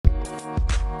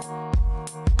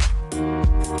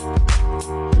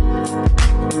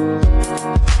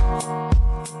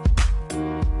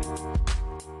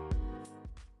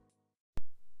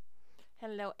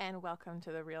welcome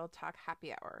to the Real Talk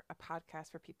Happy Hour, a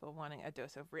podcast for people wanting a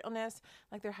dose of realness,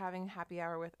 like they're having happy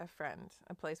hour with a friend,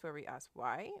 a place where we ask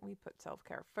why, we put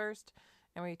self-care first,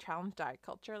 and we challenge diet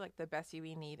culture like the best you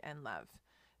we need and love.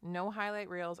 No highlight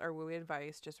reels or woo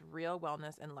advice, just real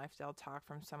wellness and lifestyle talk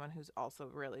from someone who's also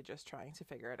really just trying to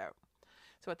figure it out.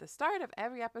 So at the start of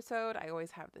every episode, I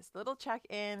always have this little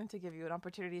check-in to give you an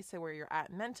opportunity to say where you're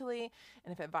at mentally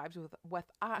and if it vibes with what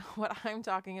I'm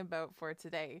talking about for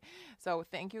today. So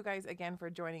thank you guys again for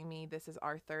joining me. This is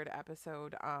our third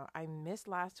episode. I missed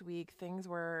last week.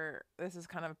 This is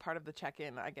kind of part of the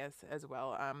check-in, I guess, as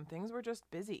well. Things were just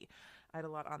busy. I had a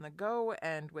lot on the go,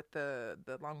 and with the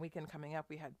long weekend coming up,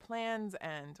 we had plans,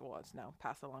 and well, it's now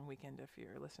past the long weekend if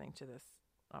you're listening to this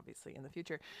obviously in the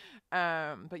future.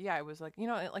 But yeah, it was like,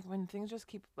 like when things just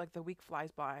keep, like the week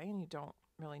flies by and you don't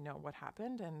really know what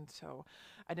happened. And so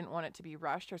I didn't want it to be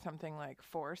rushed or something like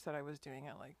forced that I was doing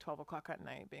at like 12 o'clock at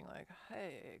night being like,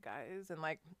 hey guys. And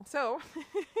like, so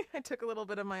I took a little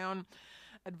bit of my own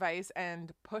advice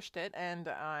and pushed it, and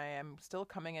I am still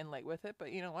coming in late with it,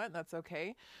 but you know what? That's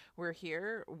okay. We're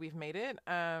here. We've made it.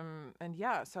 And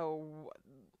yeah, so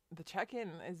the check-in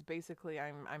is basically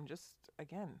I'm just,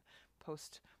 again,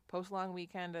 post long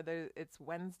weekend. It's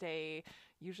Wednesday.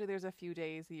 Usually there's a few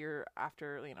days a year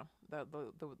after, the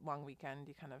long weekend.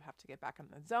 You kind of have to get back in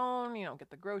the zone, get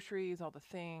the groceries, all the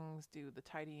things, do the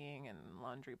tidying and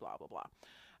laundry, blah, blah, blah.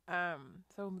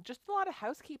 So just a lot of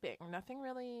housekeeping, nothing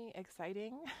really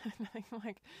exciting, nothing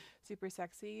like super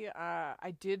sexy.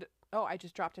 I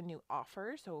just dropped a new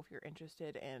offer. So if you're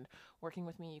interested in working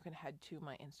with me, you can head to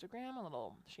my Instagram, a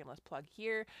little shameless plug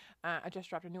here. I just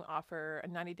dropped a new offer, a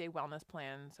 90-day wellness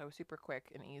plan. So super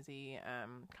quick and easy,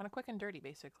 kind of quick and dirty,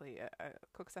 basically. A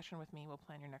quick session with me will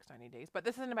plan your next 90 days, but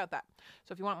this isn't about that.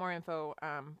 So if you want more info,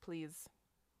 please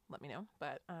let me know.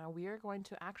 But we are going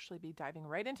to actually be diving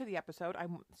right into the episode.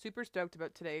 I'm super stoked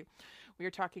about today. We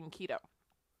are talking keto.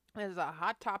 This is a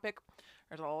hot topic.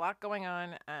 There's a lot going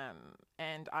on.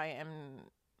 And I am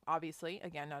obviously,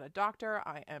 again, not a doctor.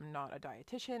 I am not a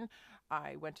dietitian.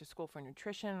 I went to school for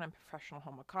nutrition. I'm a professional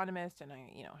home economist, and I,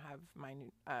 have my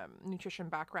nutrition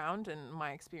background and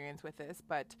my experience with this.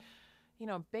 But,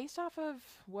 based off of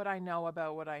what I know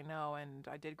about what I know, and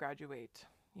I did graduate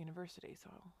university, so,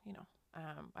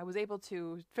 I was able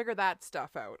to figure that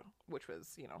stuff out, which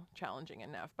was, challenging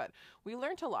enough. But we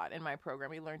learned a lot in my program.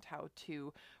 We learned how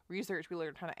to research. We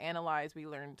learned how to analyze. We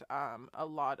learned a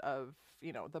lot of,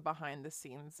 the behind the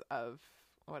scenes of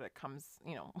what it comes,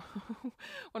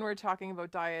 when we're talking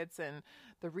about diets and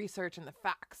the research and the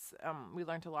facts. We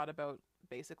learned a lot about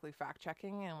basically fact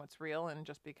checking and what's real. And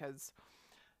just because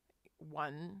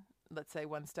let's say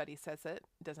one study says it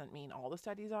doesn't mean all the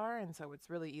studies are. And so it's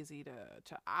really easy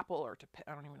to apple or to pick,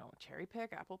 I don't even know, cherry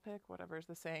pick, apple pick, whatever's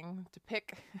the saying, to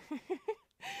pick,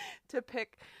 to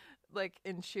pick like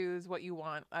and choose what you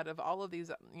want out of all of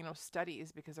these,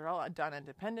 studies, because they're all done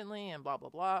independently and blah, blah,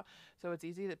 blah. So it's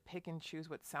easy to pick and choose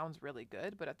what sounds really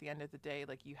good. But at the end of the day,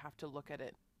 like you have to look at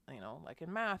it, like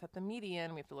in math at the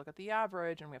median, we have to look at the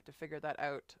average and we have to figure that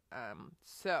out.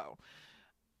 So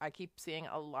I keep seeing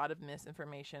a lot of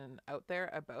misinformation out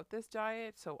there about this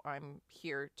diet, so I'm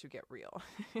here to get real.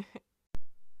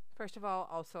 First of all,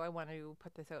 also, I want to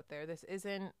put this out there. This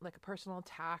isn't like a personal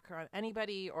attack on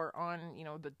anybody or on,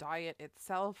 the diet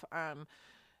itself.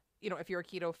 If you're a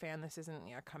keto fan, this isn't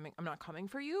I'm not coming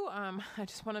for you. I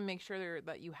just want to make sure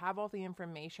that you have all the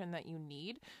information that you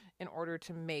need in order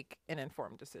to make an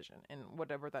informed decision. And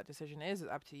whatever that decision is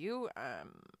up to you.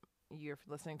 You're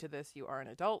listening to this, you are an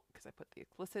adult, because I put the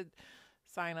explicit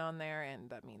sign on there, and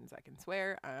that means I can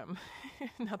swear.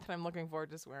 Not that I'm looking forward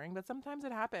to swearing, but sometimes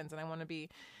it happens, and I want to be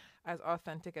as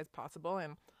authentic as possible.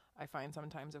 And I find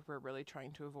sometimes if we're really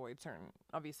trying to avoid certain,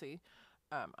 obviously,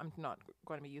 I'm not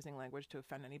going to be using language to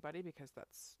offend anybody because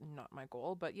that's not my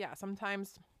goal. But yeah,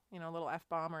 sometimes, a little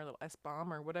F-bomb or a little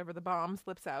S-bomb or whatever the bomb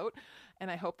slips out.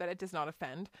 And I hope that it does not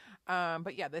offend.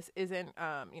 But yeah, this isn't,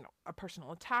 a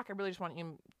personal attack. I really just want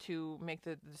you to make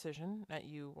the decision that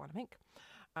you want to make.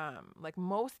 Like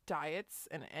most diets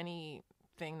and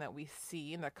anything that we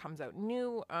see and that comes out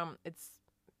new,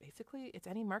 it's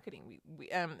any marketing.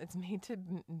 It's made to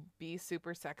be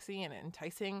super sexy and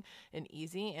enticing and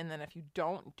easy. And then if you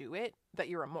don't do it, that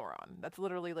you're a moron. That's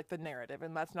literally like the narrative.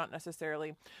 And that's not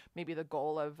necessarily maybe the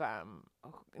goal of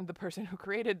the person who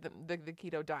created the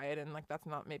keto diet. And like, that's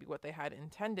not maybe what they had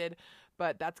intended,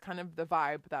 but that's kind of the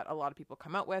vibe that a lot of people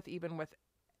come out with. Even with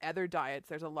other diets,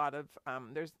 there's a lot of,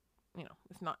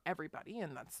 it's not everybody.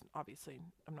 And that's obviously,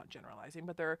 I'm not generalizing,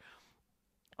 but there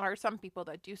are some people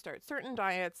that do start certain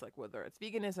diets, like whether it's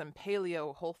veganism,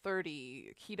 paleo,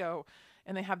 Whole30, keto,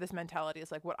 and they have this mentality.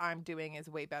 It's like, what I'm doing is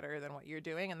way better than what you're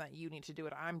doing, and that you need to do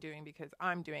what I'm doing because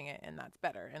I'm doing it, and that's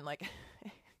better. And like,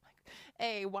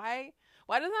 hey, why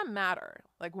does that matter?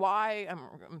 Like, why?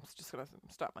 I'm just gonna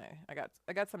stop my.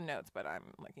 I got some notes, but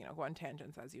I'm like, go on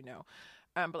tangents, as you know.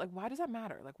 But like, why does that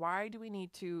matter? Like, why do we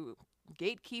need to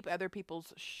gatekeep other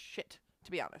people's shit?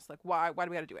 To be honest, like, why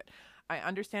do we got to do it? I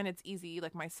understand it's easy.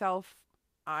 Like myself,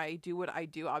 I do what I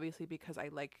do obviously because I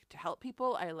like to help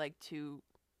people. I like to,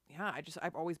 yeah,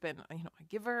 I've always been, a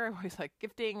giver. I always like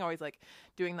gifting, always like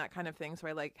doing that kind of thing. So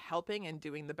I like helping and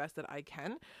doing the best that I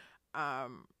can.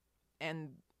 And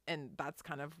that's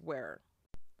kind of where,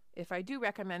 if I do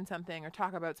recommend something or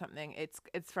talk about something,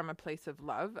 it's from a place of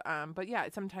love. But yeah,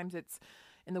 sometimes it's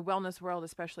in the wellness world,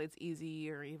 especially, it's easy,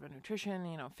 or even nutrition,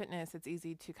 fitness, it's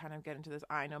easy to kind of get into this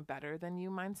I know better than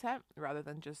you mindset rather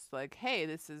than just like, hey,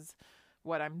 this is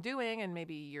what I'm doing and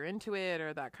maybe you're into it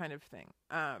or that kind of thing.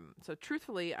 So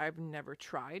truthfully, I've never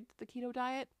tried the keto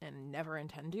diet and never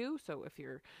intend to. So if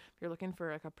you're looking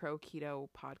for like a pro keto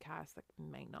podcast, that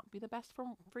may not be the best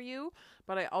for you.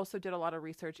 But I also did a lot of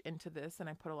research into this and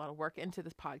I put a lot of work into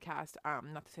this podcast.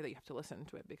 Not to say that you have to listen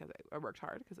to it because I worked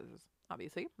hard, because this is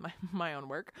obviously my own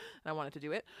work and I wanted to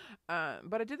do it.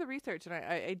 But I did the research and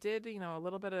I did, a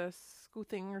little bit of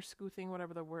skoothing,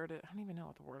 whatever the word is. I don't even know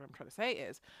what the word I'm trying to say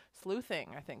is.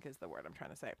 Sleuthing, I think, is the word I'm trying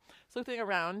to say. Sleuthing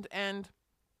around and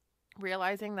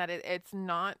realizing that it's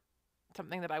not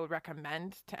something that I would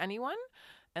recommend to anyone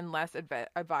unless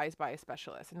advised by a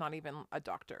specialist and not even a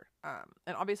doctor.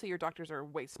 And obviously your doctors are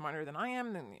way smarter than I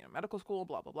am, than medical school,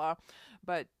 blah, blah, blah.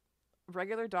 But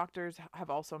regular doctors have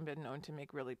also been known to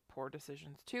make really poor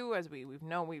decisions too, as we've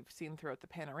seen throughout the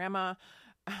panorama,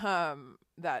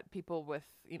 that people with,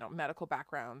 medical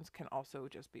backgrounds can also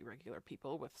just be regular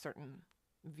people with certain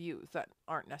views that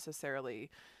aren't necessarily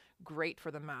great for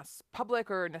the mass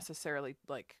public or necessarily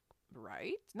like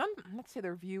right. Not to say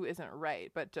their view isn't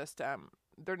right, but just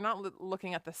they're not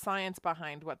looking at the science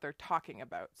behind what they're talking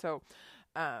about. So,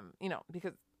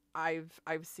 because I've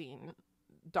seen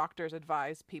doctors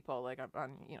advise people like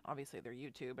on obviously their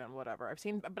YouTube and whatever. I've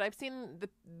seen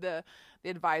the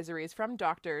advisories from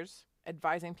doctors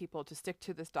advising people to stick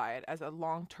to this diet as a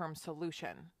long-term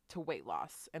solution to weight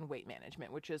loss and weight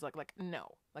management, which is like no,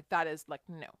 like that is like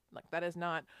no, like that is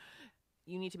not.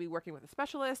 You need to be working with a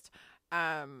specialist.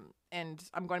 And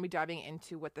I'm going to be diving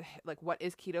into what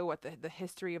is keto, what the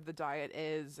history of the diet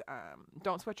is.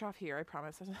 Don't switch off here, I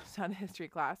promise. It's not a history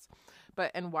class,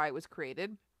 and why it was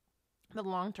created, the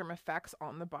long-term effects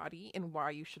on the body, and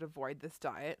why you should avoid this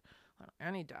diet,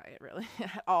 any diet really,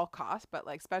 at all costs, but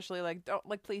like especially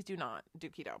please do not do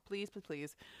keto. Please.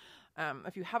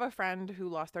 If you have a friend who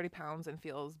lost 30 pounds and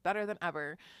feels better than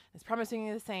ever, is promising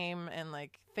you the same, and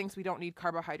like thinks we don't need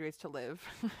carbohydrates to live,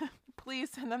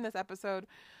 please send them this episode,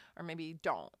 or maybe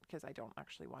don't, because I don't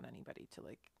actually want anybody to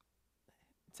like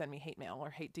send me hate mail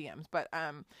or hate DMs. But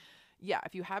yeah,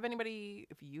 if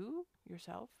you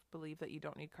yourself believe that you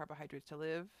don't need carbohydrates to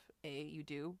live, A, you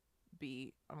do.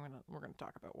 B, we're gonna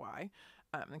talk about why,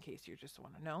 in case you just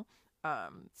want to know.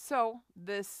 So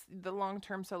the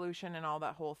long-term solution and all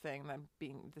that whole thing, that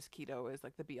being this keto is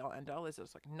like the be all end all, is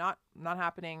just like not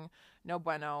happening, no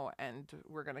bueno, and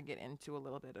we're gonna get into a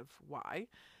little bit of why.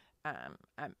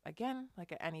 Again,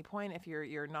 like at any point, if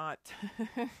you're not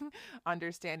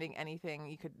understanding anything,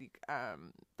 you could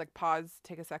like pause,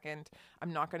 take a second.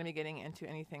 I'm not going to be getting into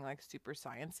anything like super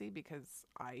sciencey because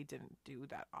I didn't do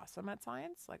that awesome at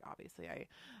science. Like obviously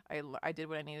I did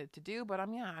what I needed to do, but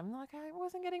I'm like, I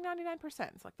wasn't getting 99%.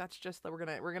 It's like, that's just that we're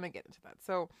gonna get into that.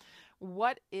 So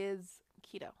what is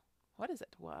keto? What is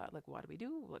it? What do we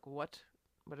do? Like what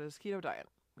is keto diet?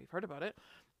 We've heard about it.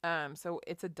 So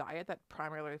it's a diet that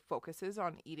primarily focuses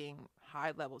on eating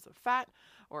high levels of fat,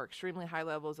 or extremely high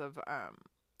levels of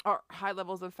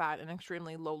fat and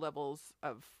extremely low levels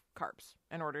of carbs,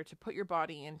 in order to put your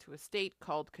body into a state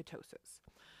called ketosis,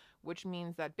 which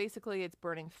means that basically it's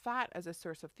burning fat as a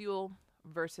source of fuel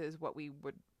versus what we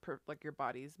would like your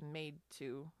body's made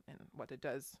to, and what it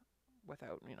does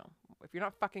without, if you're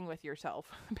not fucking with yourself,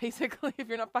 basically, if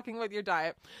you're not fucking with your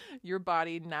diet, your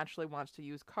body naturally wants to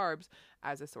use carbs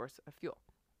as a source of fuel.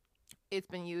 It's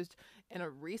been used in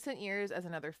recent years as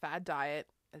another fad diet,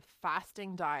 a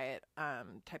fasting diet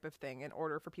type of thing, in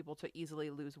order for people to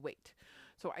easily lose weight.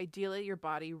 So ideally your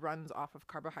body runs off of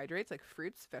carbohydrates like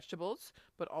fruits, vegetables,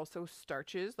 but also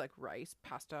starches like rice,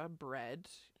 pasta, bread,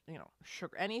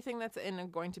 sugar, anything that's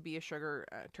going to be a sugar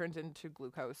turns into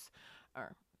glucose,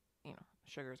 or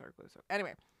sugars are glucose.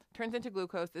 Anyway, turns into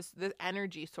glucose. This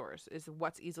energy source is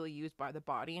what's easily used by the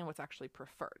body and what's actually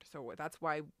preferred. So that's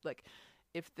why, like,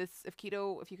 if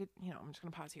keto, if you could, I'm just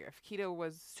gonna pause here. If keto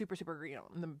was super,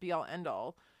 the be all end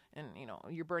all, and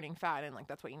you're burning fat and like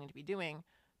that's what you need to be doing,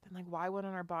 then like why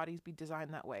wouldn't our bodies be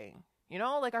designed that way?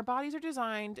 Like our bodies are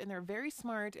designed and they're very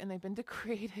smart and they've been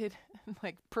created and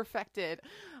like perfected.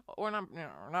 We're not,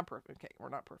 we're not perfect. Okay, we're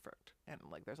not perfect. And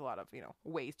like there's a lot of,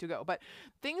 ways to go. But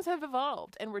things have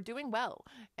evolved and we're doing well.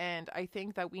 And I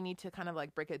think that we need to kind of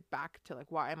like break it back to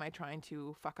like, why am I trying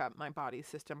to fuck up my body's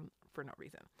system for no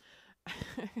reason?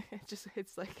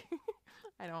 It's like,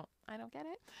 I don't get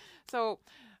it. So,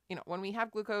 when we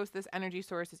have glucose, this energy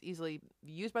source is easily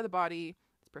used by the body.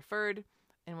 It's preferred.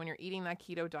 And when you're eating that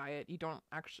keto diet,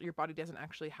 your body doesn't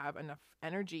actually have enough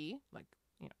energy, like,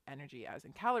 energy as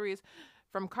in calories,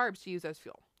 from carbs to use as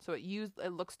fuel. So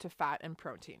it looks to fat and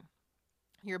protein.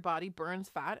 Your body burns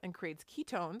fat and creates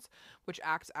ketones, which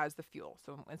acts as the fuel.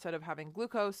 So instead of having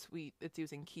glucose, it's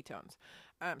using ketones.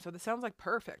 So this sounds like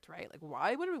perfect, right? Like,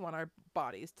 why would we want our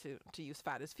bodies to use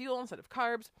fat as fuel instead of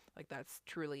carbs? Like, that's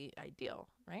truly ideal,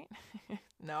 right?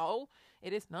 No,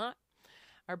 it is not.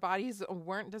 Our bodies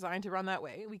weren't designed to run that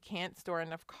way. We can't store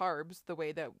enough carbs the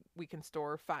way that we can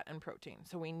store fat and protein.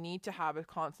 So we need to have a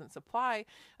constant supply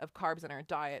of carbs in our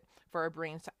diet for our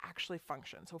brains to actually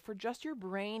function. So for just your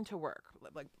brain to work,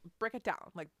 like break it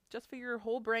down, like just for your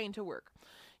whole brain to work,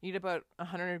 you need about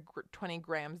 120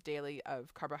 grams daily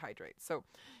of carbohydrates. So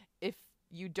if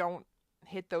you don't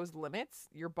hit those limits,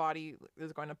 your body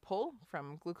is going to pull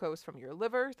from glucose from your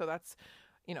liver. So that's,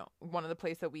 one of the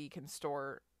places that we can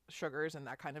store sugars and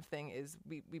that kind of thing is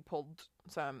we pulled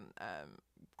some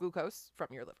glucose from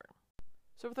your liver.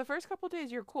 So for the first couple of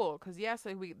days you're cool because yes,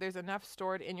 like there's enough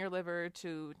stored in your liver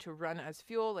to run as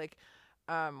fuel. Like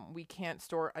we can't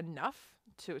store enough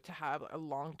to have a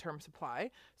long-term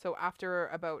supply. So after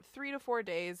about 3 to 4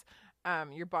 days,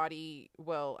 your body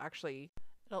will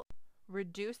it'll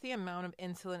reduce the amount of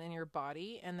insulin in your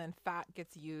body, and then fat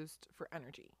gets used for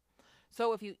energy.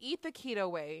 So if you eat the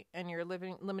keto way and you're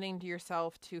limiting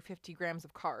yourself to 50 grams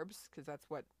of carbs, because that's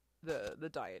what the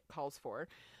diet calls for.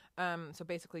 So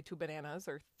basically 2 bananas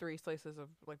or 3 slices of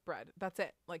like bread. That's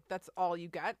it. Like that's all you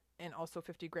get. And also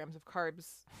 50 grams of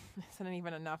carbs isn't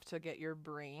even enough to get your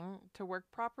brain to work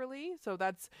properly. So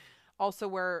that's also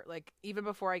where, like, even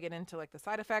before I get into like the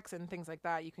side effects and things like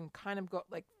that, you can kind of go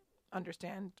like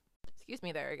understand. Excuse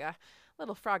me, there you go.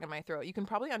 Little frog in my throat. You can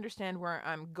probably understand where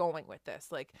I'm going with this.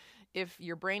 Like, if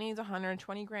your brain needs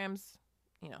 120 grams,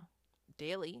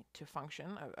 daily to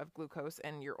function of glucose,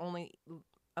 and you're only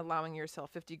allowing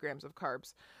yourself 50 grams of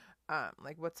carbs,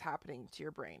 like what's happening to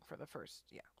your brain for the first,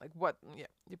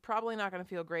 you're probably not going to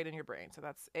feel great in your brain. So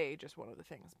that's just one of the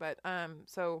things. But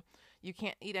so you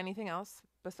can't eat anything else,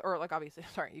 or like obviously,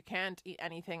 sorry, you can't eat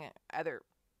anything other.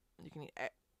 You can eat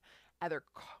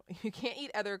you can't eat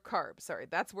other carbs. Sorry,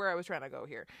 that's where I was trying to go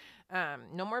here.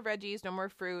 No more veggies, no more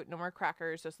fruit, no more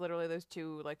crackers, just literally those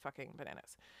 2 like fucking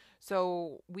bananas.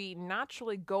 So we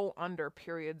naturally go under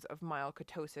periods of mild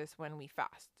ketosis when we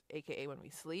fast, aka when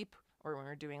we sleep or when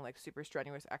we're doing like super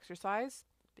strenuous exercise,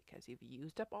 because you've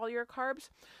used up all your carbs.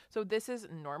 So this is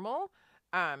normal.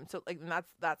 So like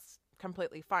that's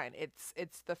completely fine.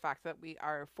 It's the fact that we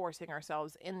are forcing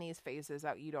ourselves in these phases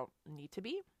that you don't need to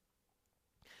be.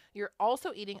 You're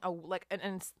also eating a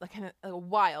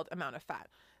wild amount of fat.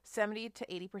 70 to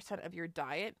 80% of your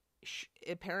diet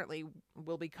apparently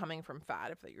will be coming from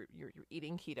fat if you're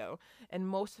eating keto, and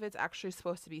most of it's actually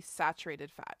supposed to be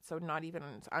saturated fat. So not even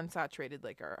unsaturated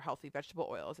like our healthy vegetable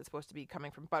oils. It's supposed to be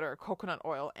coming from butter, coconut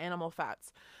oil, animal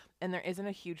fats, and there isn't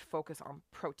a huge focus on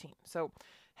protein. So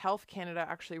Health Canada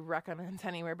actually recommends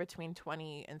anywhere between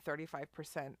 20 and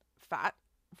 35% fat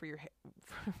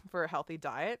for a healthy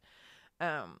diet.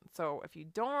 So if you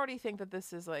don't already think that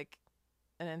this is like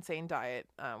an insane diet,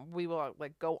 we will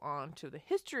like go on to the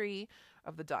history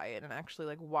of the diet and actually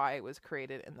like why it was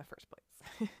created in the first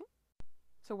place.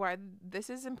 So why this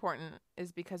is important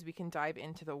is because we can dive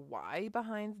into the why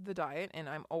behind the diet, and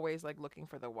I'm always like looking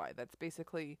for the why. That's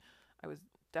basically, I was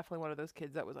definitely one of those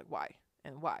kids that was like, why?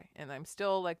 And I'm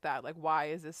still like that, like, why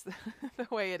is this the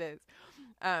way it is?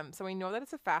 So we know that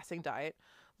it's a fasting diet,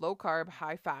 low carb,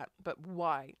 high fat, but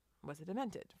why was it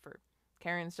invented? For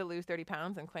Karens to lose 30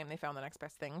 pounds and claim they found the next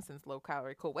best thing since low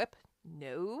calorie Cool Whip?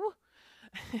 No.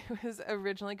 It was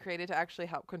originally created to actually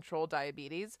help control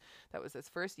diabetes. That was its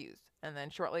first use. And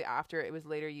then shortly after, it was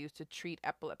later used to treat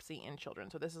epilepsy in children.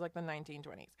 So this is like the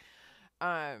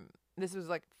 1920s. This was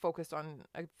like focused on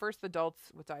first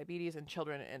adults with diabetes and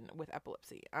children with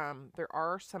epilepsy. There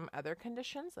are some other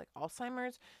conditions like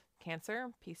Alzheimer's, cancer,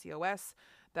 PCOS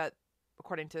that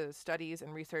according to studies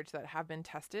and research that have been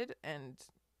tested and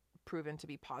proven to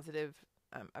be positive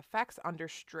effects under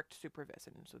strict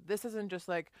supervision. So this isn't just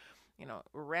like, you know,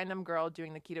 a random girl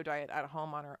doing the keto diet at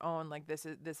home on her own. Like this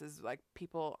is like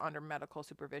people under medical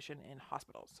supervision in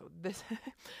hospitals. So this,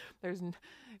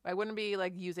 I wouldn't be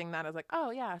like using that as like,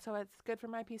 oh yeah, so it's good for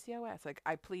my PCOS. Like,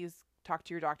 please talk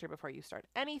to your doctor before you start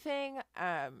anything,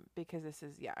 because this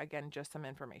is, yeah, again, just some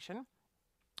information.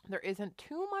 There isn't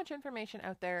too much information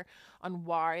out there on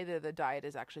why the diet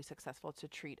is actually successful to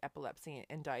treat epilepsy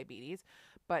and diabetes,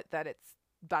 but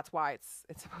that's why it's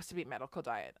supposed to be a medical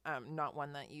diet, not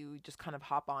one that you just kind of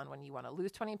hop on when you want to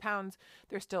lose 20 pounds.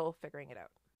 They're still figuring it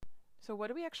out. So what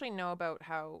do we actually know about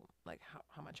how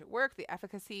much it worked, the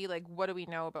efficacy? Like, what do we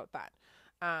know about that?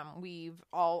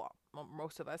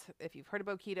 Most of us, if you've heard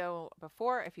about keto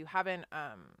before, if you haven't,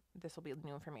 this will be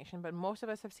new information, but most of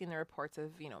us have seen the reports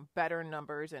of, you know, better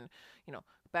numbers and, you know,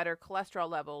 better cholesterol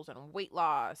levels and weight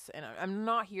loss. And I'm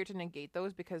not here to negate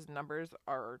those, because numbers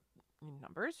are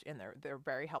numbers and they're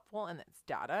very helpful, and it's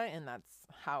data, and that's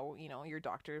how, you know, your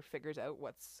doctor figures out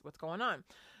what's going on.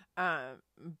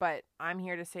 But I'm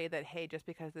here to say that, hey, just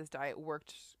because this diet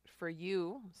worked for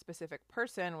you, specific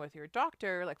person with your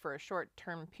doctor, like for a short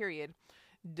term period,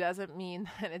 doesn't mean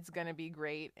that it's going to be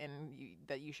great, and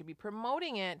that you should be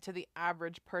promoting it to the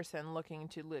average person looking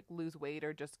to lose weight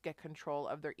or just get control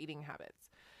of their eating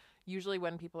habits. Usually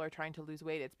when people are trying to lose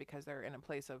weight, it's because they're in a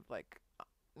place of like,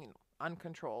 you know,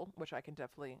 uncontrol, which I can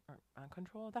definitely, or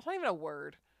uncontrol, that's not even a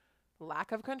word.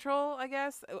 Lack of control, I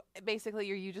guess. Basically,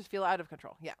 you just feel out of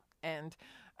control. Yeah. And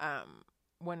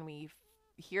when we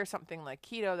hear something like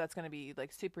keto, that's going to be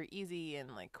like super easy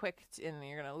and like quick, and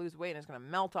you're going to lose weight and it's going to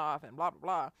melt off and blah, blah,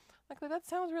 blah. Like, that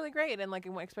sounds really great. And like,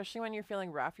 especially when you're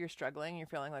feeling rough, you're struggling, you're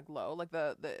feeling like low, like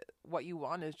the what you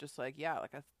want is just like, yeah,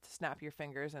 like snap your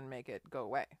fingers and make it go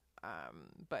away.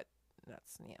 But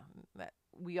that's, yeah, that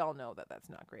we all know that that's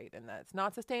not great, and that's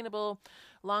not sustainable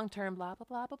long term, blah, blah,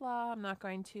 blah, blah, blah. I'm not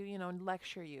going to, you know,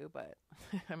 lecture you, but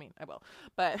I mean, I will,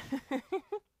 but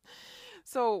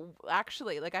so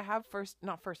actually, like, I have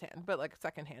not firsthand, but like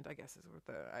secondhand, I guess is what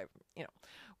I've, you know,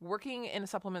 working in a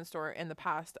supplement store in the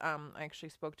past. I actually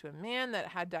spoke to a man that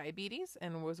had diabetes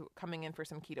and was coming in for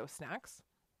some keto snacks.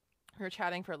 We were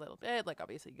chatting for a little bit, like,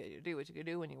 obviously you gotta do what you could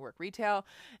do when you work retail.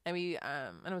 And and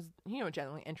I was, you know,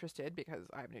 generally interested because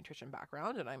I have a nutrition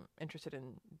background, and I'm interested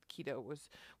in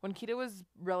when keto was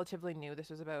relatively new. This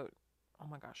was about, oh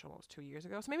my gosh, almost 2 years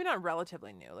ago. So maybe not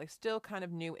relatively new, like still kind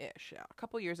of new-ish. Yeah, a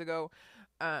couple years ago.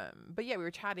 But yeah, we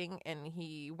were chatting, and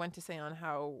he went to say on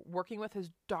how working with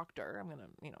his doctor, I'm going to,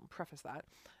 you know, preface that,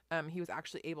 he was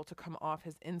actually able to come off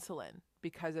his insulin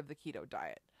because of the keto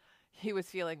diet. He was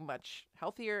feeling much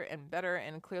healthier and better,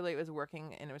 and clearly it was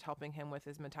working, and it was helping him with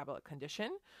his metabolic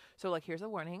condition. So, like, here's a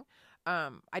warning.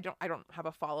 I don't have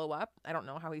a follow-up. I don't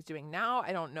know how he's doing now.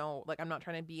 I don't know, like, I'm not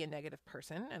trying to be a negative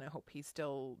person, and I hope he's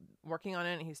still working on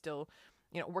it, and he's still,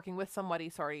 you know, working with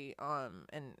somebody,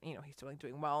 and, you know, he's still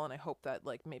doing well, and I hope that,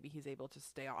 like, maybe he's able to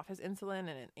stay off his insulin,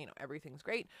 and, you know, everything's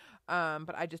great.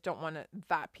 But I just don't want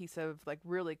that piece of, like,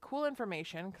 really cool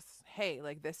information, because, hey,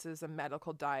 like, this is a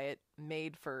medical diet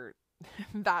made for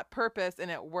that purpose, and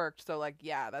it worked. So, like,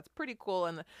 yeah, that's pretty cool.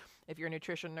 And if you're a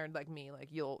nutrition nerd like me, like,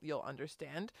 you'll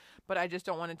understand. But I just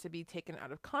don't want it to be taken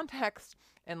out of context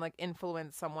and, like,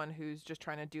 influence someone who's just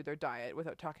trying to do their diet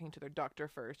without talking to their doctor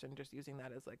first, and just using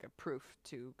that as, like, a proof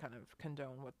to kind of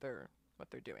condone what they're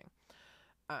doing.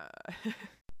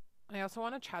 I also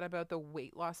want to chat about the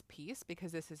weight loss piece,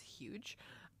 because this is huge.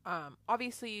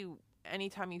 Obviously,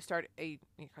 anytime you start a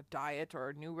diet or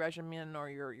a new regimen,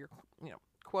 or you're you know,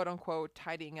 quote unquote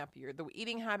tidying up the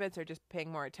eating habits, or just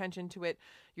paying more attention to it,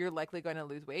 you're likely going to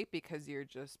lose weight because you're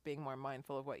just being more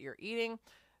mindful of what you're eating.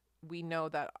 We know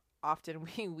that often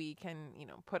we can, you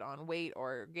know, put on weight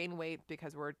or gain weight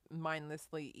because we're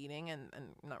mindlessly eating and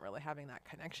not really having that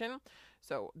connection.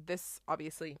 So this,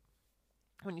 obviously,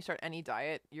 when you start any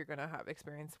diet, you're going to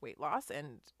experience weight loss,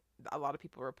 and a lot of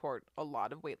people report a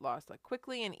lot of weight loss, like,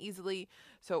 quickly and easily.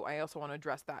 So I also want to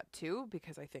address that too,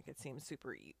 because I think it seems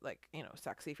super, like, you know,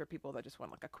 sexy for people that just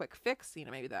want, like, a quick fix, you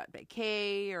know, maybe that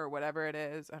vacay or whatever it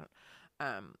is. I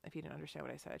don't, if you didn't understand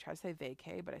what I said, I tried to say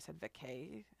vacay, but I said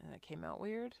vacay, and it came out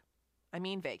weird. I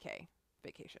mean vacay,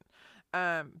 vacation.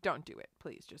 Don't do it,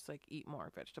 please. Just, like, eat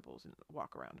more vegetables and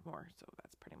walk around more. So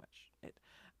that's pretty much it.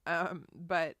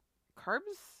 But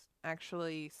carbs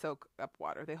actually soak up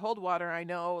water. They hold water. I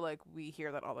know, like, we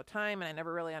hear that all the time, and I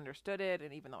never really understood it.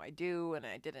 And even though I do, and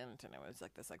I didn't, and it was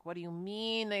like this, like, what do you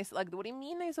mean they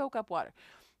soak up water?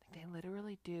 They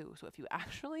literally do. So if you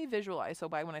actually visualize, so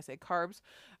by when I say carbs,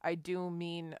 I do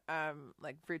mean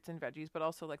like fruits and veggies, but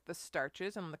also like the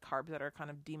starches and the carbs that are kind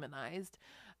of demonized.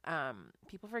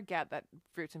 People forget that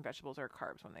fruits and vegetables are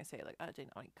carbs when they say like, oh, I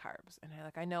don't eat carbs. And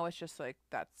I know it's just like,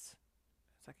 it's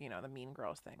like, the mean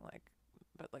girls thing. Like,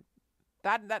 but like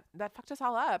that fucked us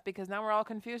all up because now we're all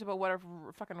confused about what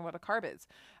a carb is.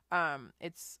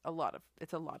 It's a lot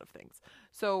of things.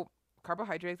 So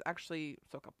carbohydrates actually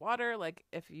soak up water. Like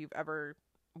if you've ever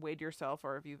weighed yourself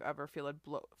or if you've ever felt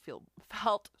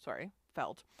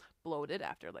bloated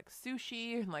after like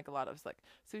sushi and like a lot of like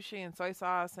sushi and soy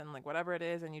sauce and like whatever it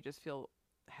is, and you just feel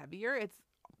heavier, it's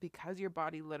because your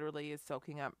body literally is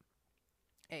soaking up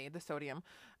the sodium,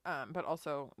 but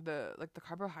also the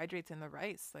carbohydrates in the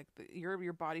rice. Like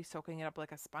your body's soaking it up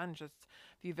like a sponge. Just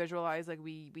if you visualize, like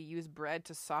we use bread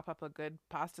to sop up a good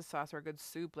pasta sauce or a good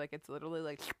soup. Like it's literally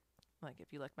like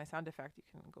if you like my sound effect, you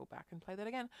can go back and play that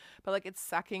again. But like it's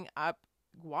sucking up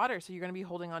water, so you're going to be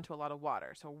holding on to a lot of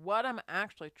water. So what I'm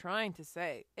actually trying to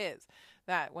say is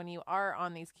that when you are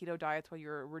on these keto diets where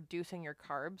you're reducing your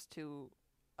carbs to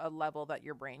a level that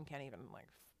your brain can't even like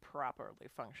properly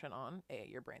function on,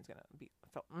 your brain's going to be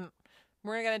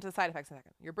we're going to get into the side effects in a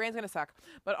second. Your brain's going to suck,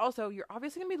 but also you're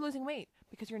obviously going to be losing weight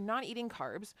because you're not eating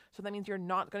carbs. So that means you're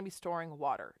not going to be storing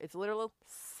water. It's literal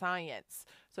science.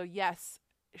 So yes,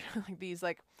 like these,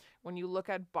 like when you look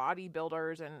at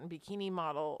bodybuilders and bikini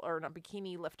model or not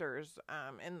bikini lifters,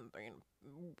 and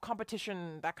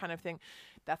competition, that kind of thing,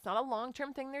 that's not a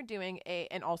long-term thing they're doing.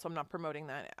 And also I'm not promoting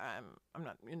that. I'm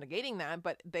not negating that,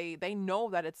 but they know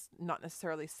that it's not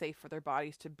necessarily safe for their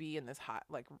bodies to be in this hot,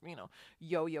 like,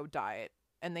 yo-yo diet.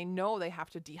 And they know they have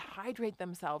to dehydrate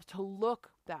themselves to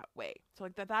look that way. So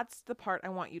like that's the part I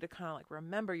want you to kind of like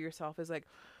remember yourself is like,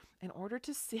 in order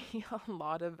to see a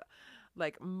lot of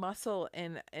like muscle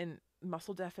and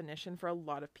muscle definition for a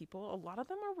lot of people, a lot of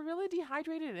them are really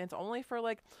dehydrated, and it's only for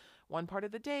like one part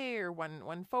of the day or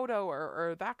one photo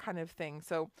or that kind of thing.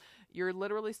 So you're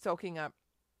literally soaking up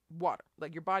water.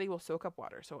 Like your body will soak up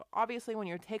water. So obviously when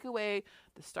you take away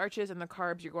the starches and the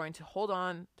carbs, you're going to hold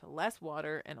on to less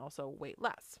water and also weight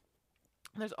less.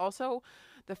 There's also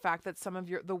the fact that some of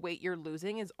the weight you're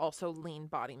losing is also lean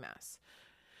body mass.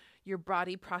 Your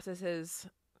body processes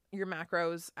your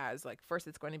macros as like, first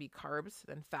it's going to be carbs,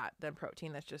 then fat, then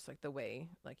protein. That's just like the way,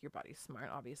 like your body's smart.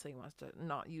 Obviously wants to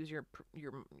not use your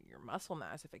muscle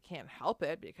mass if it can't help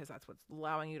it, because that's what's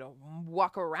allowing you to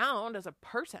walk around as a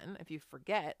person. If you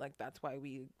forget, like that's why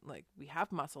we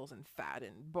have muscles and fat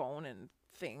and bone and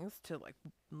things to like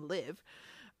live.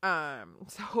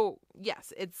 So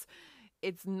yes,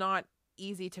 it's not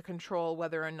easy to control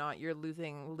whether or not you're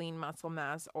losing lean muscle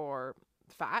mass or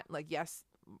fat. Like yes,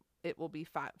 it will be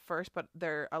fat first, but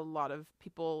there are a lot of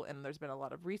people, and there's been a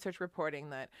lot of research reporting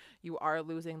that you are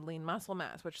losing lean muscle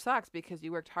mass, which sucks because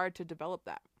you worked hard to develop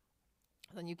that.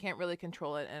 Then you can't really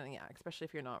control it, and yeah, especially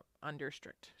if you're not under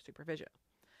strict supervision.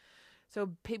 So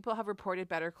people have reported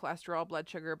better cholesterol, blood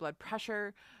sugar, blood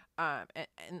pressure, and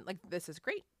like this is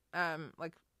great.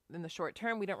 Like in the short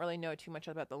term, we don't really know too much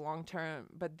about the long term,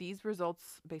 but these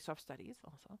results based off studies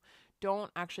also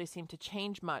don't actually seem to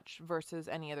change much versus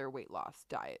any other weight loss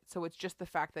diet. So it's just the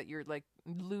fact that you're like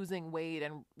losing weight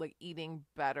and like eating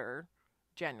better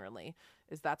generally,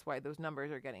 that's why those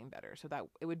numbers are getting better. So that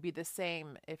it would be the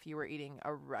same if you were eating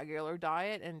a regular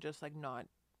diet and just like not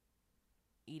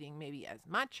eating maybe as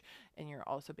much, and you're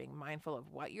also being mindful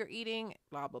of what you're eating,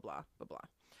 blah blah blah blah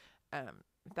blah.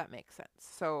 If that makes sense.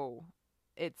 So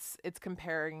it's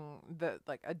comparing the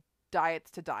like a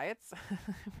diets to diets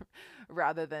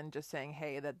rather than just saying,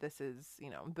 hey, that this is,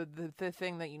 the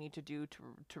thing that you need to do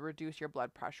to reduce your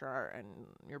blood pressure and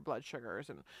your blood sugars.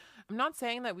 And I'm not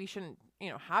saying that we shouldn't,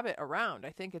 have it around. I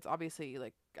think it's obviously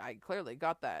like, I clearly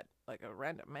got that, like a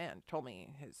random man told me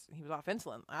he was off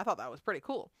insulin. I thought that was pretty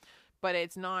cool, but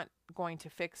it's not going to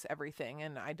fix everything.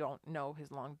 And I don't know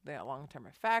his long-term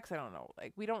effects. I don't know,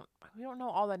 like we don't know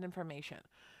all that information.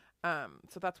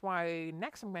 So that's why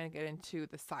next I'm going to get into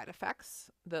the side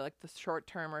effects, the short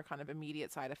term or kind of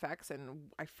immediate side effects. And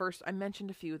I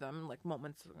mentioned a few of them like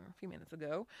a few minutes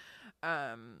ago.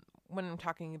 When I'm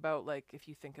talking about like, if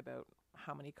you think about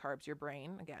how many carbs your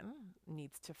brain again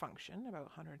needs to function, about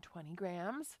 120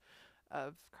 grams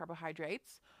of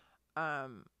carbohydrates.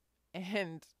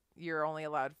 And you're only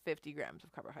allowed 50 grams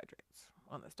of carbohydrates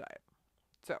on this diet.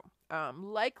 So,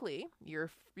 likely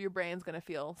your brain's going to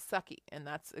feel sucky, and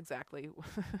that's exactly,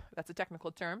 that's a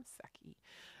technical term, sucky.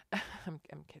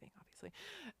 I'm kidding, obviously.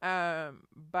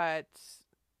 But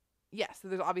yes, so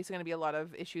there's obviously going to be a lot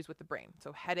of issues with the brain.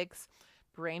 So headaches,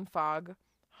 brain fog,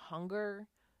 hunger,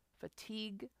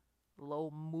 fatigue,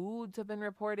 Low moods have been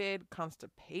reported,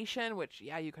 constipation, which,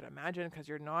 yeah, you could imagine because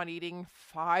you're not eating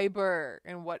fiber.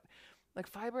 And what, like,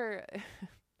 fiber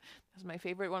is my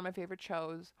favorite, one of my favorite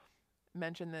shows.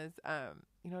 Mention this,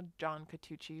 John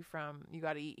Catucci from You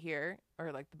Gotta Eat Here,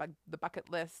 or like the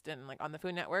Bucket List, and like on the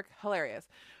Food Network. Hilarious.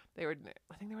 I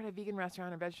think they were at a vegan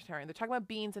restaurant or vegetarian. They're talking about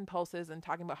beans and pulses and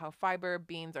talking about how fiber,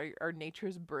 beans are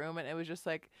nature's broom. And it was just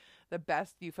like the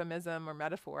best euphemism or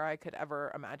metaphor I could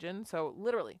ever imagine. So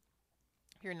literally,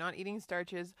 if you're not eating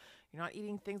starches, you're not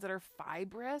eating things that are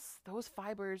fibrous, those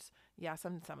fibers, yeah,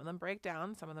 some of them break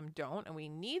down, some of them don't. And we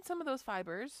need some of those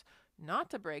fibers not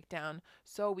to break down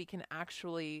so we can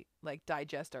actually like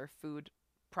digest our food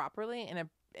properly. And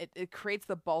it creates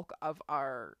the bulk of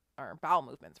our bowel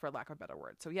movements, for lack of a better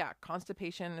word. So yeah,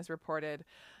 constipation is reported,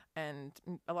 and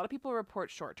a lot of people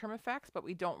report short-term effects, but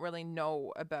we don't really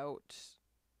know about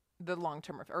the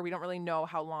long-term, or we don't really know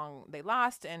how long they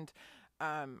last, and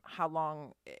how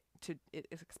long it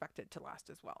is expected to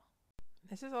last as well.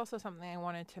 This is also something I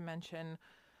wanted to mention.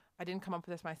 I didn't come up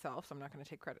with this myself, so I'm not going to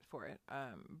take credit for it.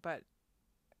 But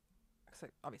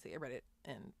obviously I read it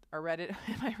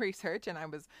in my research, and I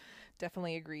was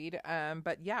definitely agreed.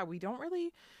 But yeah, we don't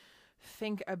really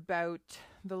think about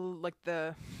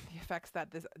the effects that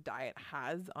this diet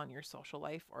has on your social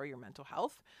life or your mental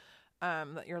health.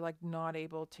 That you're like not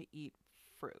able to eat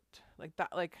fruit like that.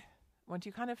 Like once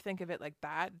you kind of think of it like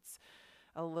that, it's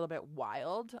a little bit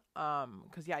wild.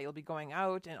 Because yeah, you'll be going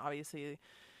out, and obviously,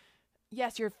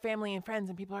 yes, your family and friends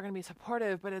and people are going to be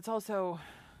supportive, but it's also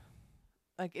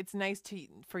like it's nice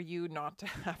for you not to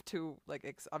have to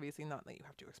obviously not that you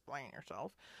have to explain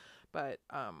yourself, but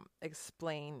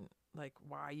explain like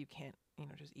why you can't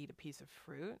just eat a piece of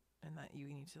fruit, and that you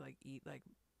need to like eat like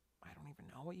I don't even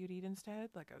know what you'd eat instead,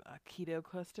 like a keto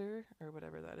cluster or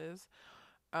whatever that is.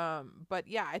 But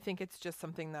yeah, I think it's just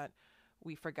something that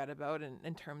we forget about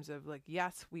in terms of like,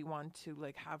 yes, we want to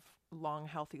like have long,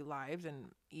 healthy lives, and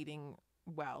eating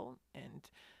well and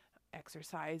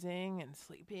exercising and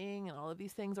sleeping and all of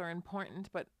these things are important.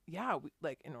 But yeah,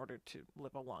 in order to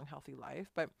live a long, healthy life.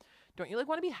 But don't you like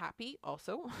want to be happy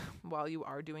also while you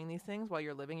are doing these things, while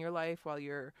you're living your life, while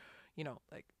you're,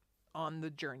 like on the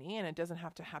journey, and it doesn't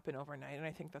have to happen overnight. And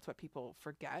I think that's what people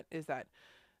forget, is that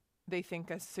they think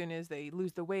as soon as they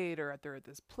lose the weight or they're at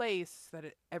this place that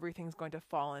everything's going to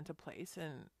fall into place.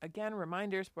 And again,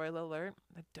 reminder, spoiler alert,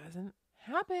 that doesn't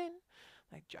happen.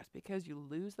 Like just because you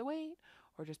lose the weight,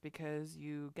 or just because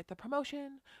you get the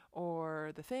promotion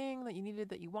or the thing that you needed,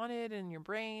 that you wanted in your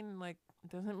brain, like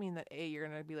doesn't mean that you're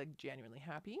going to be like genuinely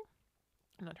happy.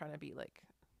 I'm not trying to be like,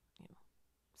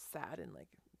 sad and like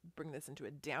bring this into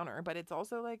a downer, but it's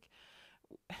also like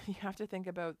you have to think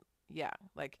about, yeah,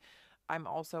 like I'm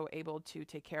also able to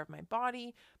take care of my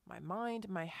body, my mind,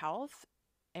 my health,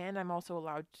 and I'm also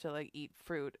allowed to like eat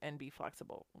fruit and be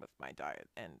flexible with my diet,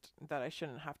 and that I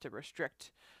shouldn't have to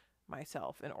restrict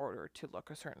myself in order to look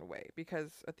a certain way.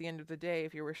 Because at the end of the day,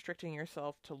 if you're restricting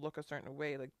yourself to look a certain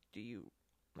way, like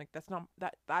that's not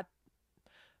that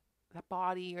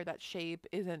body or that shape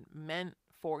isn't meant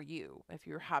for you. If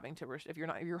you're having to if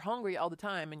you're hungry all the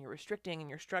time and you're restricting and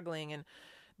you're struggling and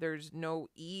there's no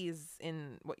ease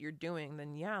in what you're doing,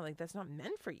 then yeah, like that's not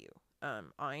meant for you.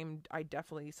 I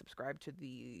definitely subscribe to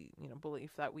the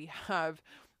belief that we have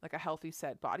like a healthy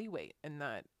set body weight, and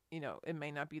that it may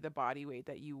not be the body weight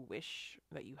that you wish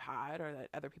that you had or that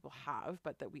other people have,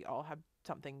 but that we all have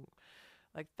something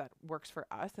like that works for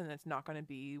us, and it's not going to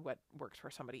be what works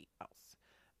for somebody else.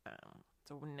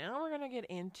 So now we're going to get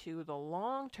into the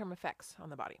long-term effects on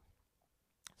the body.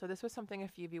 So this was something a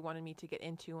few of you wanted me to get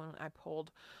into when I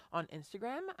polled on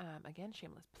Instagram. Again,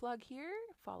 shameless plug here.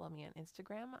 Follow me on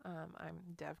Instagram. I'm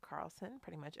Dev Carlson,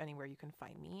 pretty much anywhere you can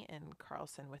find me, and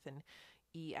Carlson with an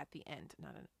E at the end,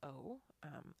 not an O,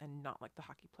 and not like the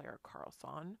hockey player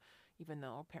Carlson, even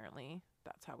though apparently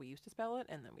that's how we used to spell it,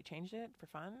 and then we changed it for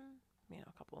fun,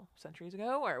 a couple centuries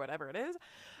ago or whatever it is.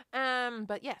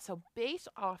 But yeah, so based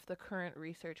off the current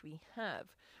research we have,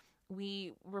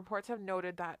 reports have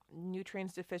noted that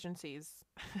nutrients deficiencies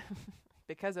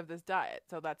because of this diet.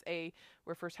 So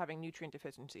we're first having nutrient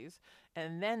deficiencies,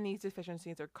 and then these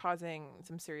deficiencies are causing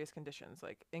some serious conditions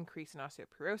like increase in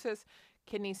osteoporosis,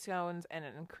 kidney stones, and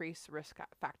an increased risk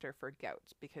factor for gout,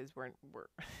 because we're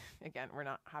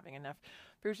not having enough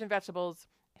fruits and vegetables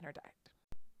in our diet.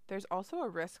 There's also a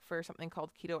risk for something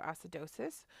called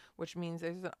ketoacidosis, which means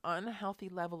there's an unhealthy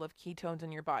level of ketones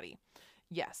in your body.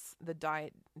 Yes, the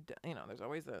diet, there's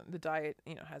always the diet,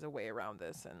 has a way around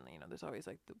this, and, there's always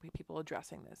like people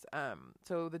addressing this.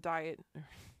 So the diet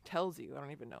tells you, I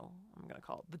don't even know, I'm going to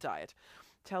call it the diet,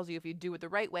 tells you if you do it the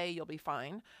right way, you'll be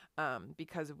fine.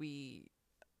 Because we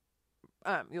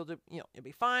you'll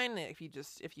be fine if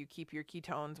you keep your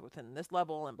ketones within this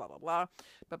level and blah blah blah.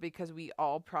 But because we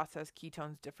all process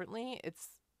ketones differently, it's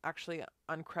actually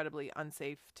incredibly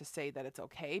unsafe to say that it's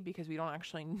okay, because we don't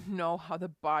actually know how the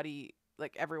body,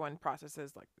 like, everyone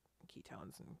processes like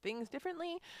ketones and things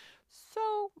differently.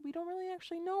 So we don't really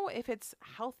actually know if it's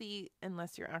healthy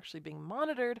unless you're actually being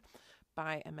monitored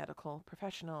by a medical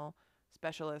professional,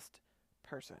 specialist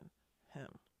person.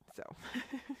 So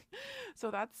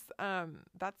so that's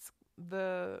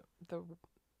the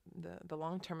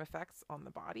long-term effects on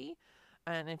the body.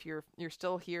 And if you're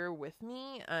still here with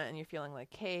me, and you're feeling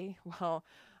like, hey, well,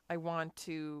 I want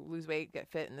to lose weight, get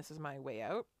fit, and this is my way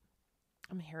out,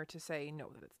 I'm here to say no,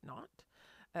 that it's not.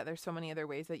 There's so many other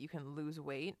ways that you can lose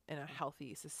weight in a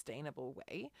healthy, sustainable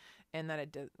way, and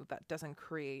that that doesn't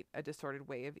create a distorted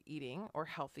way of eating or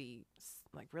healthy,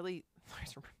 like really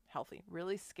healthy,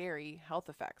 really scary health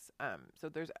effects. So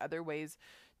there's other ways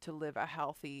to live a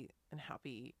healthy and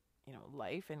happy,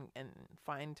 life, and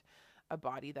find a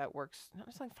body that works. Not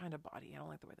just like find a body. I don't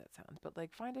like the way that sounds, but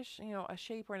like find a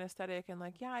shape or an aesthetic, and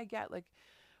like, yeah, I get, like,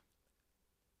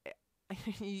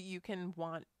 you can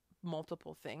want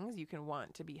multiple things. You can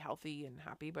want to be healthy and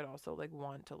happy, but also like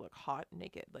want to look hot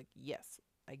naked. Like, yes,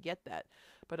 I get that.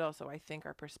 But also I think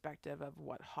our perspective of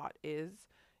what hot is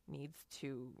needs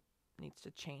to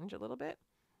change a little bit.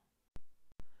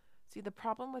 See, the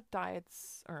problem with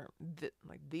diets, or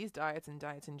like these diets and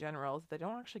diets in general, is they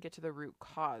don't actually get to the root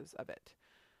cause of it.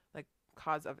 Like,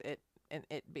 cause of it, and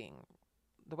it being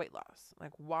the weight loss.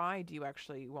 Like, why do you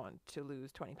actually want to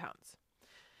lose 20 pounds?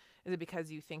 Is it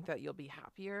because you think that you'll be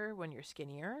happier when you're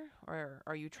skinnier? Or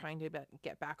are you trying to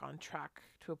get back on track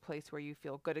to a place where you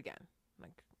feel good again?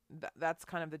 Like, that's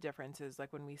kind of the difference, is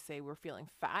like when we say we're feeling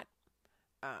fat,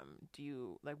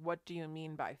 what do you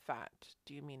mean by fat?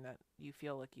 Do you mean that you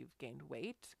feel like you've gained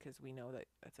weight? Because we know that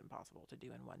that's impossible to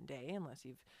do in one day unless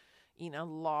you've eaten a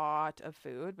lot of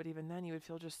food. But even then, you would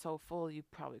feel just so full you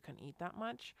probably couldn't eat that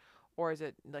much. Or is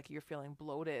it like you're feeling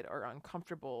bloated or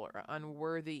uncomfortable or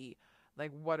unworthy?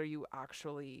 Like, what are you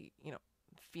actually,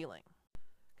 feeling?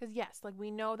 Because yes, like, we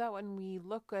know that when we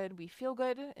look good, we feel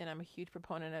good, and I'm a huge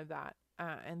proponent of that.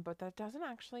 But that doesn't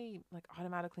actually like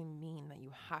automatically mean that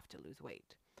you have to lose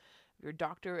weight. Your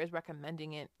doctor is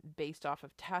recommending it based off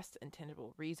of tests and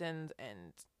tangible reasons,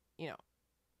 and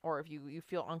or if you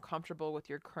feel uncomfortable with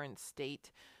your current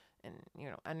state and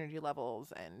energy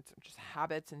levels and just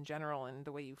habits in general and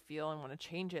the way you feel and want to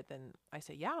change it, then I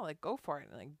say, yeah, like, go for it.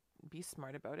 Like, be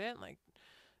smart about it. Like,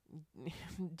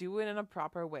 do it in a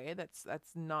proper way that's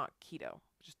not keto.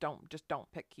 Just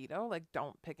don't pick keto. Like,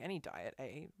 don't pick any diet,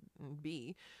 A and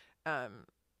B.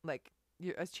 Like,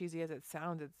 as cheesy as it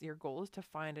sounds, your goal is to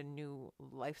find a new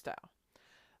lifestyle.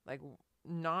 Like,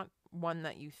 not one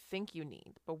that you think you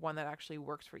need, but one that actually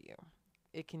works for you.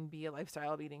 It can be a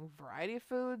lifestyle of eating a variety of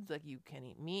foods. Like, you can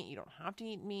eat meat. You don't have to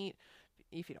eat meat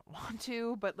if you don't want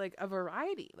to, but like a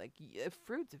variety, like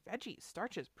fruits, veggies,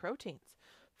 starches, proteins,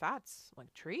 fats,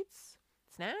 like treats,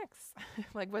 snacks,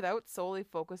 like, without solely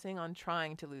focusing on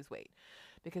trying to lose weight.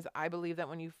 Because I believe that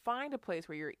when you find a place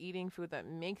where you're eating food that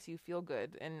makes you feel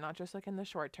good, and not just like in the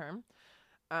short term,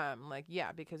 like,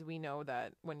 yeah, because we know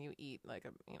that when you eat like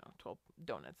 12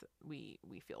 donuts, we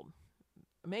feel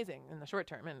amazing in the short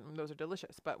term, and those are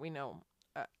delicious. But we know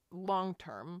long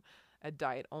term, a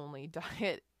diet only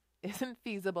diet isn't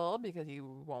feasible, because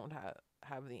you won't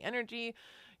have the energy,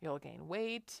 you'll gain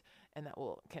weight, and that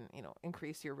can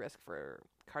increase your risk for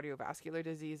cardiovascular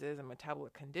diseases and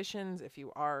metabolic conditions. If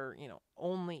you are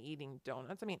only eating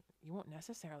donuts, I mean, you won't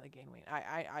necessarily gain weight.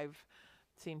 I've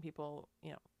seen people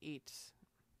eat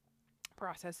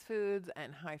processed foods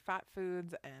and high fat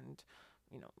foods, and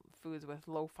foods with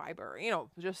low fiber,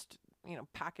 just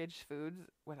packaged foods,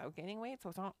 without gaining weight. So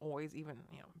it's not always even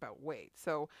about weight.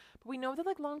 So, but we know that,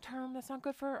 like, long term, that's not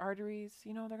good for our arteries.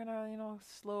 They're gonna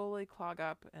slowly clog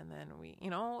up, and then we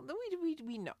know,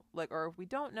 like, or if we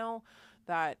don't know,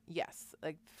 that yes,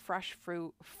 like, fresh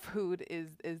food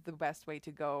is the best way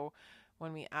to go.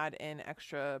 When we add in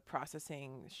extra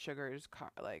processing sugars,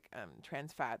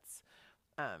 trans fats,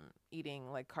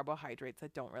 eating like carbohydrates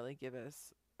that don't really give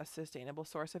us a sustainable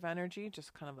source of energy,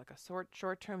 just kind of like a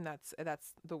short term, that's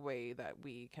the way that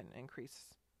we can increase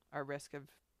our risk of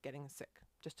getting sick,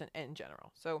 just in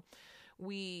general. So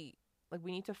we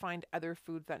need to find other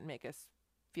foods that make us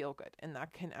feel good, and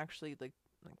that can actually like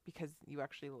because you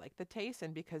actually like the taste,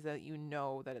 and because that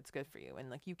it's good for you,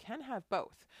 and like, you can have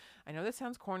both. I know this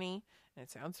sounds corny and it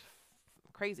sounds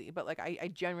crazy, but like, I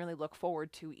generally look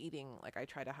forward to eating, like, I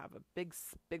try to have a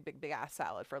big ass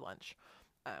salad for lunch,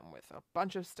 with a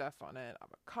bunch of stuff on it,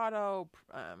 avocado,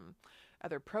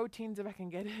 other proteins if I can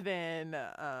get it in,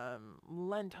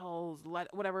 lentils,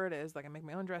 whatever it is. Like I make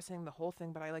my own dressing, the whole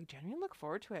thing, but I like genuinely look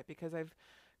forward to it because I've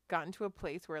gotten to a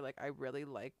place where like I really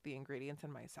like the ingredients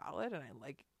in my salad, and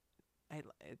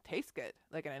it tastes good.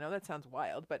 Like, and I know that sounds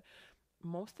wild, but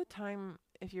most of the time,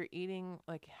 if you're eating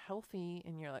like healthy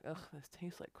and you're like, ugh, this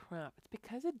tastes like crap, it's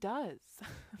because it does.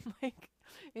 Like,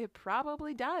 it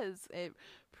probably does. It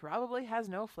probably has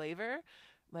no flavor.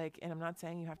 Like, and I'm not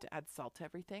saying you have to add salt to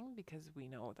everything because we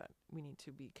know that we need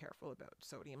to be careful about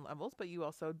sodium levels, but you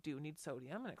also do need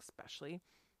sodium, and especially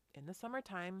in the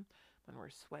summertime when we're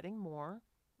sweating more,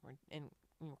 we're in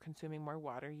consuming more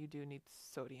water, you do need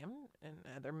sodium and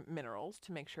other minerals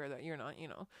to make sure that you're not,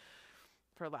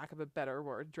 for lack of a better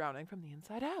word, drowning from the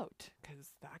inside out,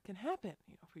 because that can happen,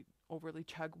 if we overly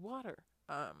chug water.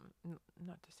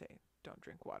 Not to say don't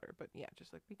drink water, but yeah,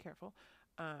 just like be careful.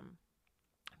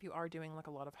 If you are doing like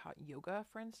a lot of hot yoga,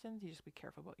 for instance, you just be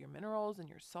careful about your minerals and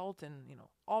your salt and,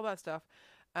 all that stuff.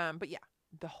 But yeah,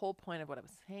 the whole point of what I'm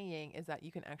saying is that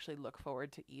you can actually look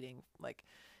forward to eating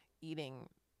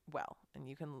well, and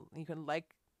you can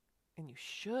like, and you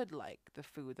should like the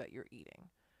food that you're eating.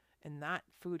 And that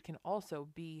food can also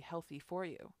be healthy for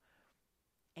you.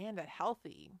 And at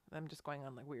healthy, I'm just going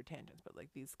on like weird tangents, but like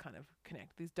these kind of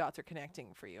these dots are connecting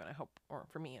for you. And I hope, or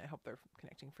for me, and I hope they're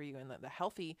connecting for you. And that the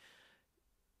healthy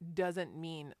doesn't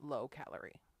mean low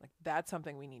calorie. Like that's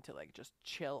something we need to like just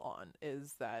chill on,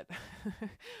 is that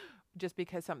just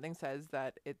because something says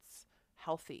that it's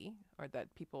healthy, or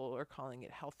that people are calling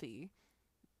it healthy,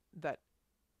 that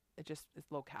it just is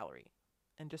low calorie.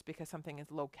 And just because something is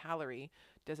low calorie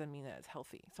doesn't mean that it's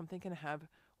healthy. Something can have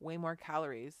way more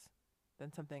calories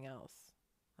than something else.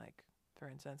 Like, for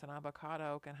instance, an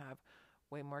avocado can have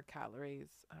way more calories,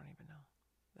 I don't even know,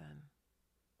 than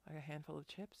like a handful of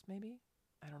chips, maybe.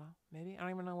 I don't know. Maybe. I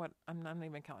don't even know what, I'm not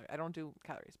even calorie. I don't do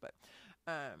calories, but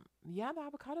yeah, the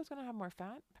avocado is going to have more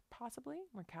fat, possibly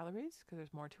more calories because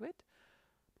there's more to it.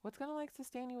 What's going to like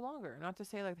sustain you longer? Not to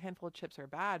say like a handful of chips are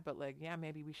bad, but like, yeah,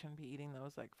 maybe we shouldn't be eating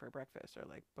those like for breakfast or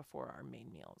like before our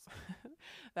main meals.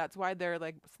 That's why they're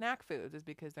like snack foods, is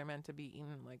because they're meant to be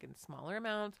eaten like in smaller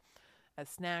amounts as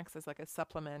snacks, as like a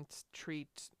supplement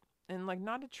treat. And like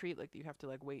not a treat like you have to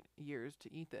like wait years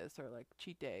to eat this, or like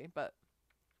cheat day, but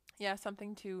yeah,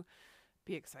 something to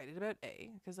be excited about,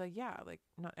 because like, yeah, like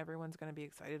not everyone's going to be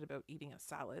excited about eating a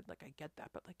salad. Like I get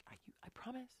that, but like I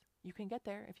promise you can get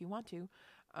there if you want to.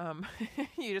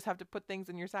 You just have to put things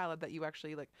in your salad that you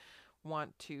actually like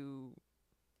want to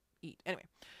eat. Anyway,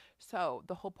 so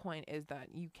the whole point is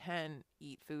that you can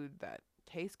eat food that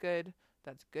tastes good,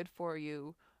 that's good for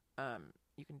you.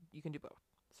 You can do both.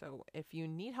 So if you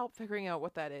need help figuring out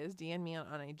what that is, DM me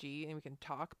on IG and we can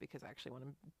talk, because I actually want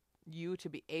you to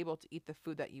be able to eat the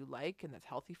food that you like and that's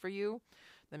healthy for you,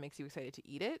 that makes you excited to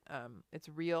eat it. It's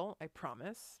real, I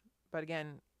promise. But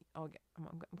again, I'm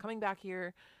coming back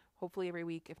here hopefully every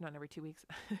week, if not every 2 weeks.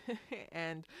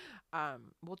 And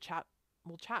we'll chat,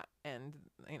 and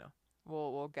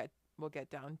we'll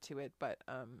get down to it. But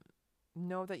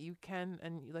know that you can,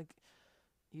 and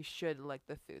you should like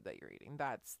the food that you're eating.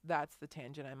 That's the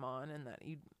tangent I'm on, and that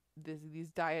these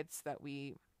diets that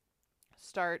we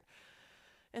start,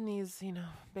 and these,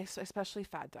 especially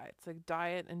fat diets, like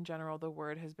diet in general, the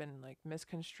word has been like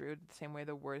misconstrued the same way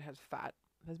the word has fat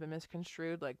has been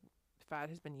misconstrued. Like fat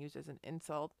has been used as an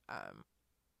insult,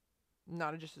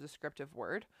 not just a descriptive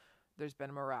word. There's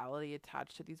been morality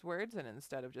attached to these words, and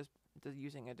instead of just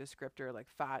using a descriptor like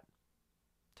fat,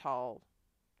 tall,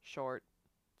 short,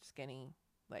 skinny,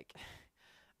 like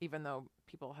even though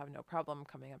people have no problem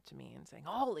coming up to me and saying,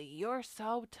 "Ollie, you're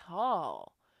so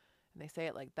tall." And they say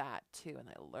it like that too, and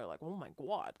they're like, "Oh my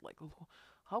God, like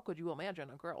how could you imagine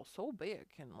a girl so big?"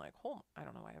 And like, oh, I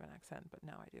don't know why I have an accent, but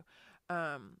now I do.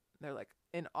 They're like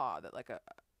in awe that like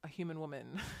a human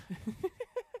woman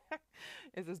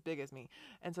is as big as me.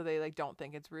 And so they like don't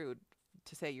think it's rude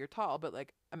to say you're tall, but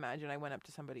like imagine I went up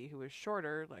to somebody who was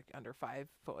shorter, like under 5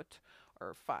 foot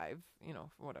or 5,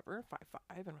 whatever,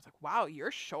 5'5", and was like, "Wow,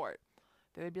 you're short."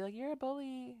 They would be like, "You're a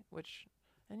bully,"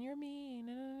 and you're mean,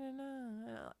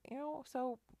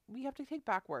 so we have to take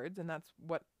back words, and that's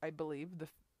what I believe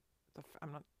I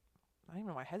don't even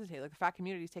know why I hesitate. Like the fat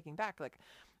community is taking back. Like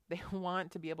they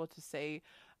want to be able to say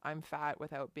I'm fat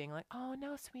without being like, "Oh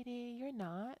no, sweetie, you're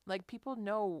not." Like people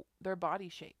know their body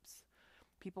shapes.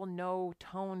 People know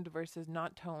toned versus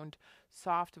not toned,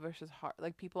 soft versus hard.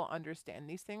 Like people understand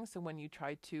these things. So when you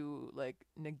try to like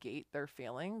negate their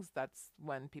feelings, that's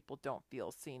when people don't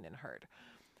feel seen and heard.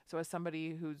 So as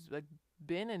somebody who's like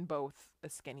been in both a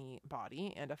skinny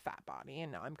body and a fat body,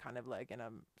 and now I'm kind of like in a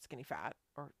skinny fat,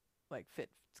 or like fit,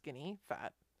 skinny,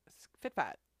 fat, fit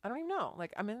fat. I don't even know.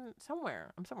 Like I'm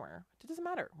somewhere. It doesn't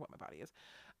matter what my body is.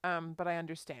 But I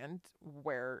understand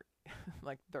where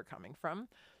like they're coming from.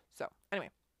 So anyway,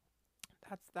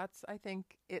 that's I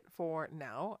think it for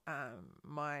now.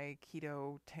 My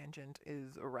keto tangent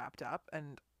is wrapped up,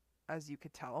 and as you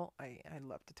could tell, I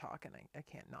love to talk, and I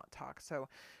can't not talk. So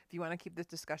if you want to keep this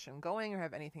discussion going or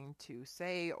have anything to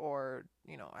say, or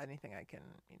anything I can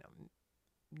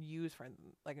use for,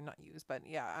 like, not use, but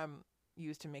yeah,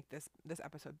 use to make this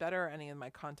episode better, any of my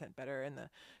content better, and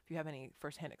if you have any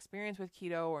firsthand experience with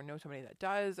keto or know somebody that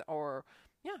does, or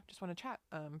just want to chat,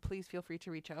 please feel free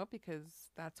to reach out,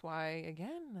 because that's why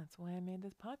I made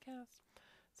this podcast,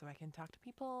 so I can talk to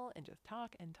people and just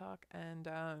talk and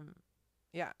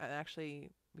and actually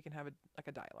we can have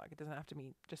a dialogue. It doesn't have to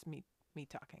be just me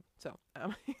talking. So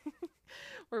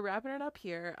we're wrapping it up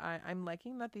here. I'm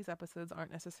liking that these episodes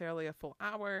aren't necessarily a full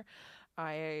hour.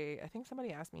 I think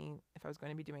somebody asked me if I was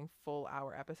going to be doing full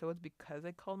hour episodes because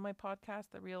I called my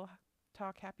podcast The Real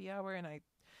Talk Happy Hour, and I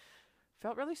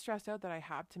felt really stressed out that I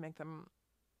had to make them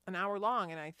an hour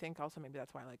long. And I think also maybe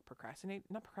that's why I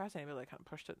not procrastinate, but like kind of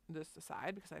pushed this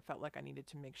aside, because I felt like I needed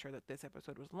to make sure that this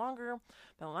episode was longer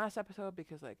than the last episode,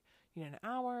 because like you need an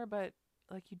hour, but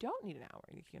like you don't need an hour.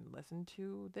 You can listen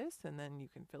to this and then you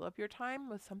can fill up your time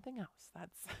with something else.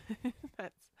 That's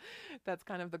that's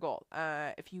kind of the goal.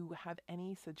 If you have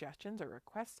any suggestions or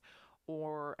requests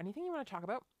or anything you want to talk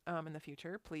about in the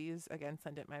future, please again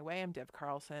send it my way. I'm Dev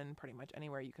Carlson, pretty much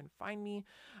anywhere you can find me.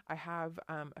 I have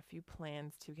a few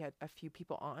plans to get a few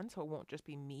people on, so it won't just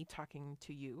be me talking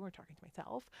to you or talking to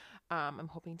myself. I'm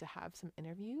hoping to have some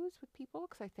interviews with people,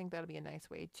 because I think that'll be a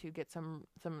nice way to get some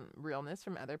realness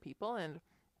from other people, and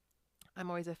I'm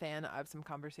always a fan of some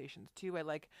conversations too. I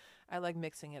like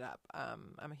mixing it up.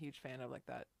 I'm a huge fan of like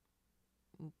that,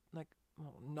 like,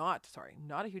 well, not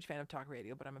a huge fan of talk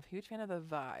radio, but I'm a huge fan of the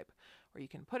vibe where you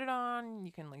can put it on,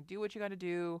 you can like do what you got to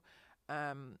do.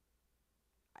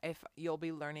 If you'll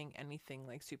be learning anything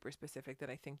like super specific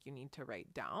that I think you need to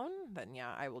write down, then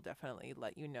yeah, I will definitely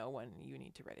let you know when you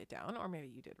need to write it down, or maybe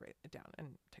you did write it down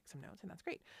and take some notes, and that's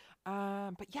great.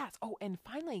 But yes. Oh, and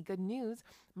finally, good news.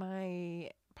 My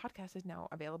podcast is now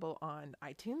available on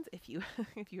iTunes. If you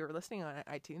are listening on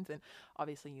iTunes, and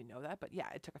obviously you know that, but yeah,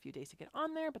 it took a few days to get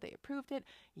on there, but they approved it.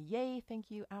 Yay.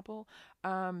 Thank you, Apple.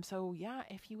 So yeah,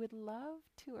 if you would love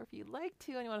to, or if you'd like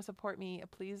to, and you want to support me,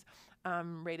 please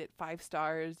rate it 5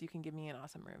 stars. You can give me an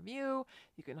awesome review.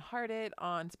 You can heart it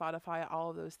on Spotify, all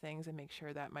of those things, and make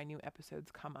sure that my new episodes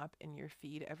come up in your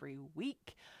feed every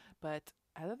week. But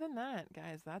other than that,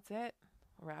 guys, that's it.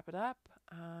 We'll wrap it up.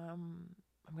 I'm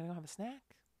going to go have a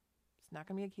snack. It's not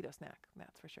going to be a keto snack,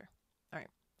 that's for sure. All right.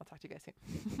 I'll talk to you guys soon.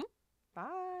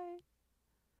 Bye.